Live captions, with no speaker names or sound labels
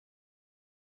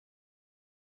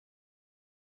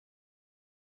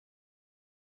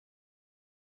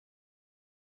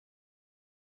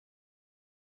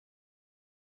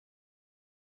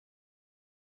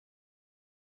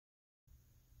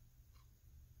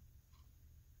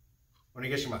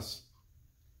Onegaishimasu.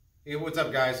 Hey, what's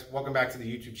up guys? Welcome back to the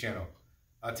YouTube channel.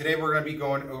 Today we're going to be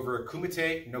going over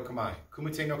Kumite no Kame.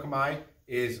 Kumite no Kame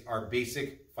is our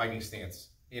basic fighting stance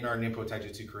in our Ninpo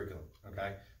Taijutsu curriculum.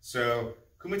 Okay, so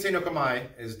Kumite no Kame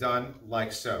is done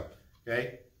like so.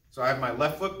 Okay, so I have my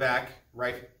left foot back,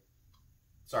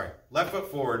 left foot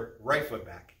forward, right foot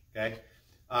back. Okay,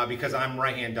 because I'm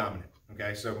right hand dominant.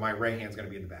 Okay, so my right hand's going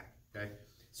to be in the back. Okay,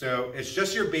 so it's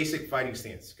just your basic fighting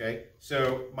stance. Okay,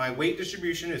 so my weight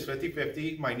distribution is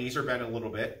 50-50. My knees are bent a little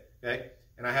bit. Okay,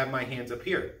 and I have my hands up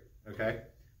here. Okay,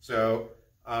 so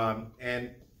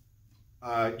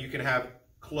you can have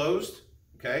closed.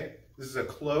 Okay, this is a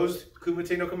closed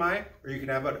Kumite no Kame, or you can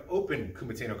have an open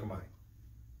Kumite no Kame,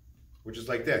 which is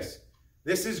like this.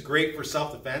 This is great for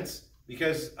self-defense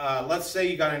because let's say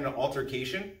you got in an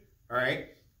altercation, all right,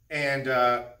 and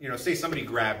say somebody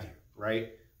grabbed you,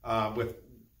 right,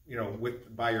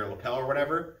 by your lapel or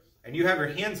whatever, and you have your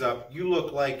hands up, you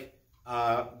look like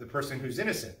the person who's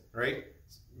innocent, right?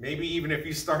 Maybe even if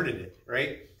you started it,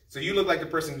 right? So you look like the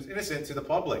person who's innocent to the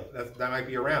public that might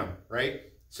be around, right?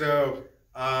 So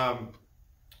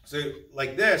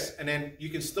like this, and then you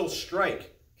can still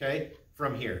strike, okay,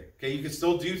 from here. Okay, you can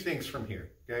still do things from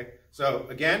here. Okay, so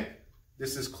again,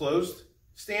 this is closed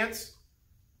stance.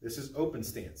 This is open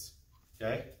stance.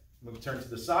 Okay, I'm going to turn to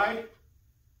the side.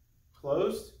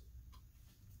 Closed.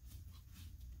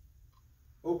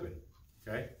 Open.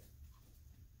 Okay.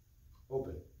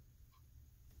 Open.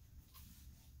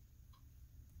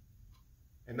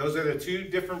 And those are the two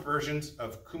different versions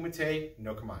of Kumite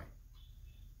no Kame.